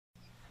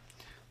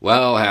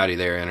Well, howdy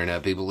there,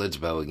 Internet people. It's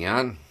Bo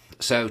again.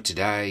 So,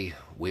 today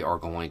we are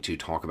going to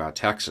talk about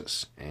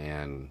Texas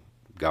and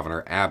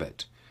Governor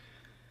Abbott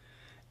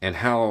and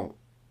how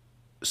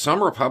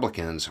some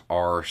Republicans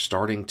are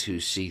starting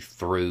to see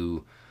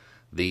through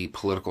the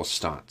political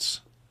stunts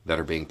that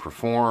are being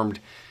performed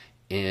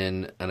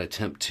in an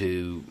attempt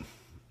to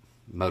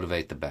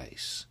motivate the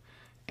base,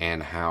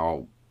 and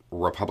how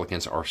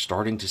Republicans are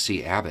starting to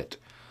see Abbott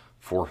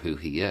for who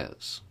he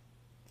is.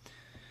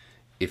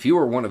 If you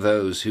were one of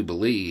those who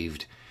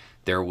believed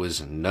there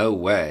was no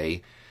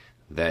way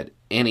that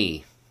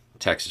any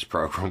Texas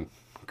program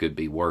could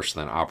be worse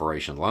than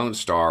Operation Lone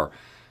Star,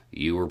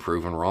 you were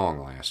proven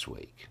wrong last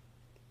week.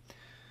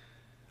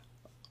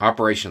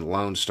 Operation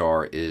Lone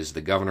Star is the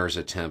governor's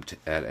attempt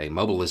at a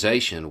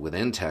mobilization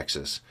within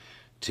Texas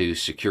to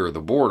secure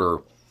the border,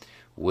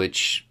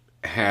 which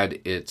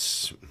had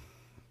its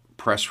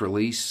press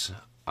release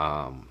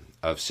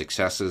of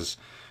successes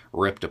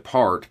ripped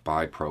apart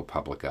by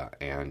ProPublica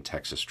and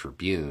Texas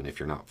Tribune. If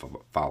you're not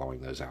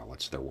following those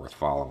outlets, they're worth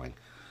following.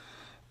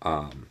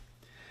 In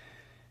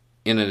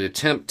an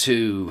attempt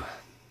to,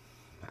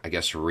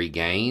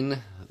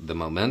 regain the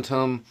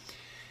momentum,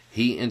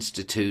 he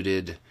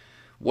instituted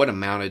what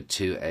amounted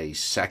to a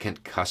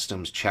second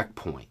customs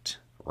checkpoint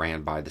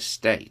ran by the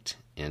state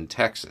in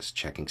Texas,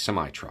 checking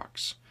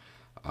semi-trucks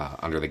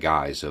under the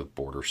guise of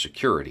border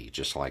security,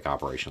 just like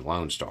Operation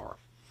Lone Star.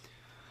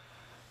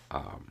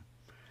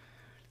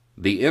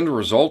 The end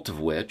result of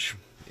which,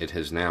 it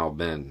has now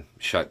been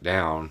shut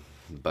down,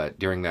 but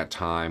during that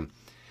time,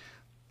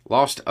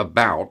 lost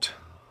about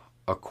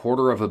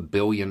 $250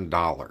 million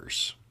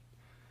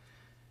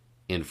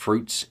in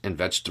fruits and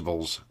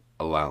vegetables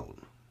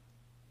alone.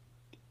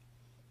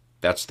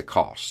 That's the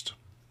cost.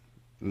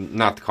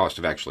 Not the cost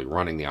of actually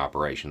running the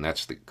operation.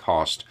 That's the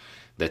cost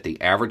that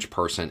the average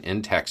person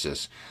in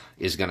Texas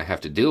is going to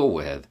have to deal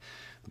with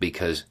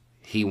because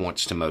he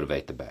wants to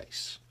motivate the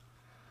base.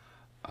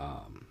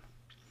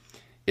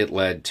 It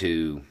led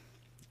to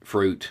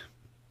fruit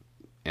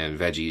and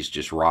veggies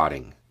just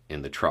rotting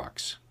in the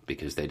trucks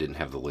because they didn't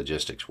have the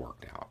logistics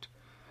worked out.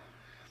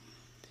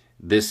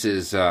 This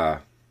is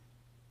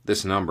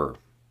this number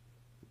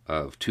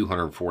of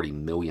 $240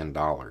 million.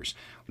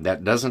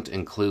 That doesn't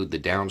include the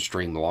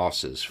downstream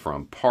losses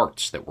from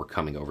parts that were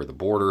coming over the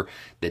border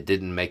that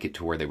didn't make it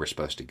to where they were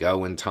supposed to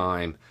go in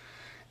time,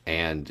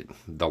 and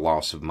the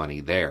loss of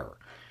money there.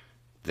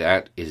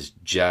 That is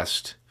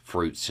just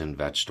fruits and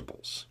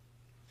vegetables.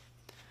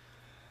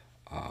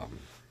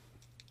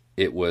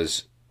 It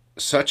was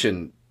such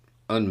an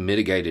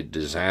unmitigated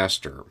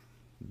disaster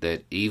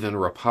that even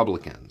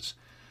Republicans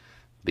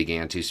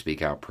began to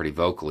speak out pretty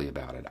vocally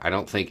about it. I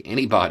don't think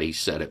anybody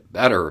said it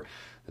better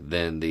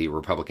than the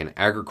Republican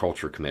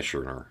Agriculture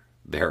Commissioner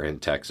there in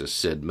Texas,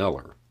 Sid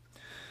Miller,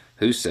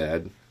 who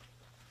said,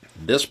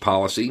 "This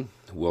policy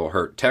will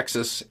hurt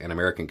Texas and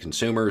American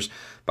consumers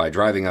by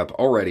driving up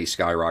already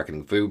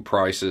skyrocketing food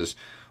prices,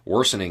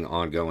 worsening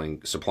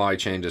ongoing supply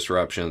chain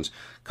disruptions,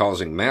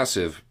 causing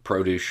massive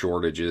produce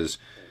shortages,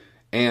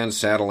 and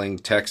saddling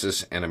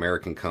Texas and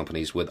American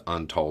companies with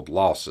untold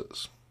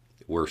losses."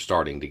 We're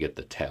starting to get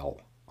the tell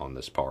on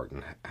this part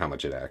and how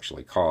much it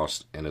actually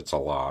costs, and it's a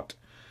lot.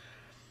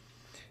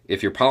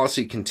 "If your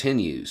policy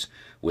continues,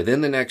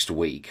 within the next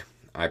week,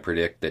 I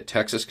predict that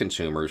Texas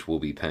consumers will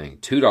be paying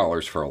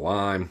 $2 for a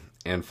lime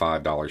and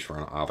 $5 for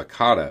an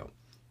avocado.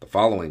 The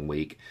following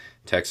week,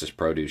 Texas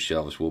produce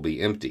shelves will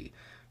be empty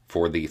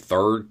for the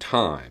third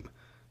time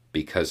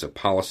because of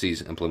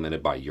policies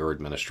implemented by your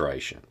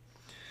administration.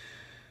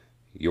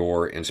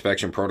 Your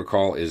inspection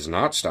protocol is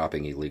not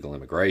stopping illegal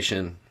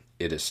immigration.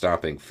 It is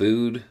stopping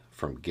food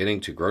from getting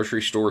to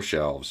grocery store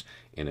shelves,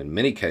 and in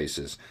many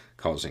cases,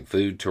 causing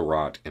food to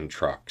rot in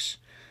trucks,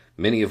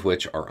 many of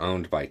which are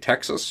owned by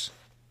Texas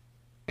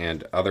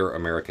and other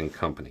American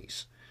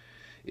companies.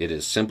 It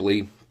is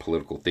simply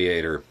political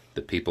theater.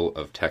 The people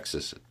of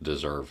Texas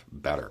deserve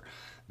better."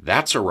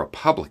 That's a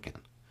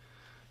Republican.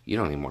 You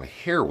don't even want to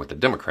hear what the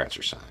Democrats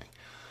are saying.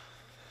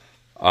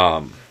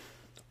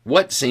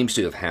 What seems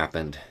to have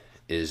happened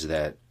is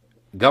that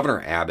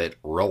Governor Abbott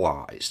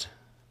realized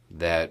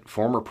that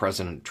former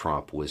President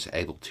Trump was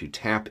able to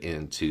tap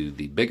into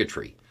the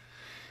bigotry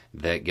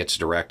that gets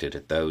directed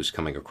at those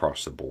coming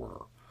across the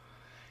border.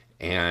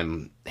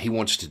 And he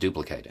wants to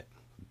duplicate it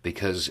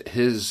because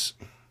his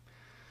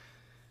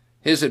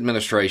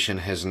administration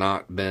has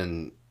not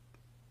been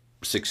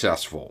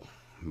successful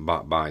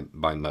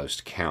by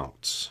most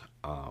counts.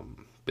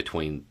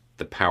 Between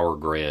the power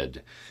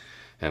grid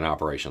and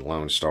Operation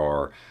Lone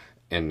Star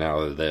and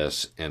now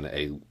this and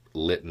a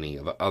litany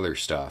of other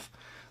stuff,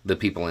 the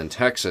people in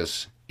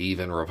Texas,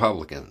 even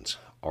Republicans,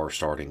 are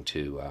starting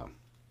to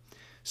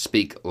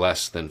speak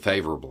less than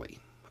favorably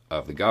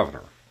of the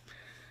governor.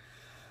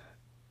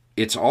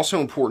 It's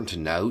also important to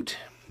note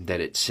that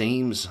it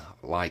seems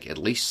like at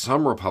least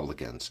some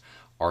Republicans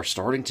are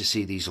starting to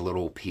see these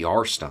little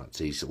PR stunts,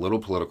 these little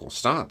political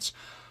stunts,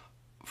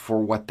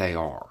 for what they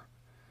are,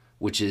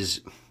 which is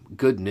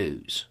good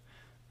news,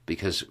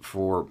 because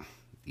for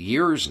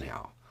years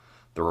now,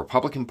 the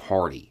Republican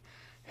Party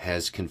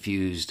has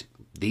confused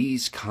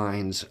these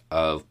kinds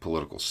of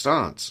political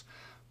stunts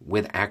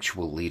with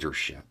actual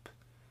leadership.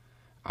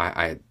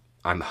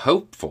 I'm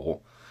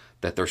hopeful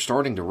that they're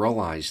starting to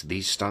realize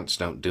these stunts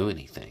don't do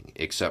anything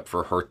except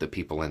for hurt the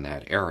people in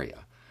that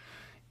area.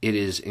 It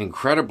is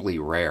incredibly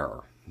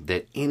rare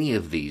that any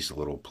of these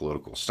little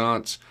political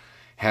stunts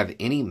have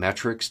any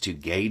metrics to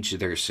gauge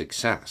their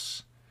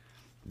success.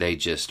 They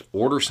just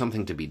order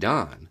something to be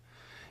done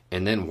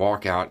and then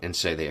walk out and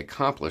say they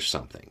accomplished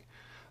something.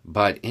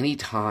 But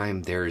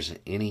anytime there's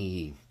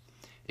any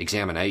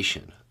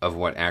examination of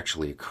what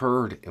actually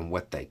occurred and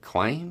what they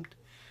claimed,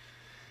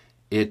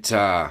 it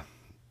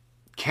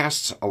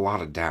casts a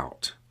lot of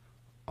doubt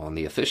on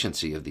the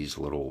efficiency of these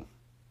little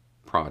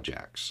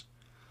projects.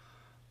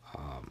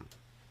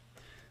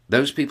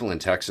 Those people in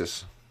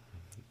Texas,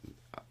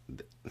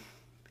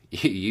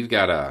 you've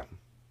got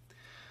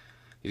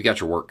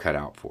your work cut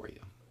out for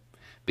you,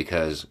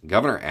 because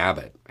Governor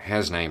Abbott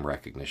has name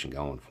recognition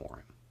going for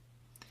him,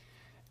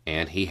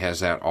 and he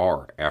has that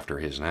R after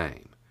his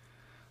name.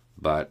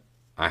 But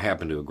I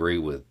happen to agree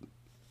with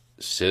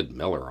Sid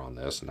Miller on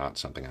this, not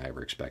something I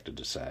ever expected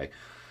to say.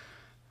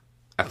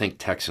 I think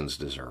Texans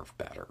deserve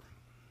better.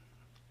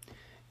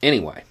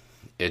 Anyway,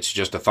 it's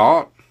just a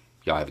thought.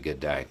 Y'all have a good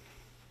day.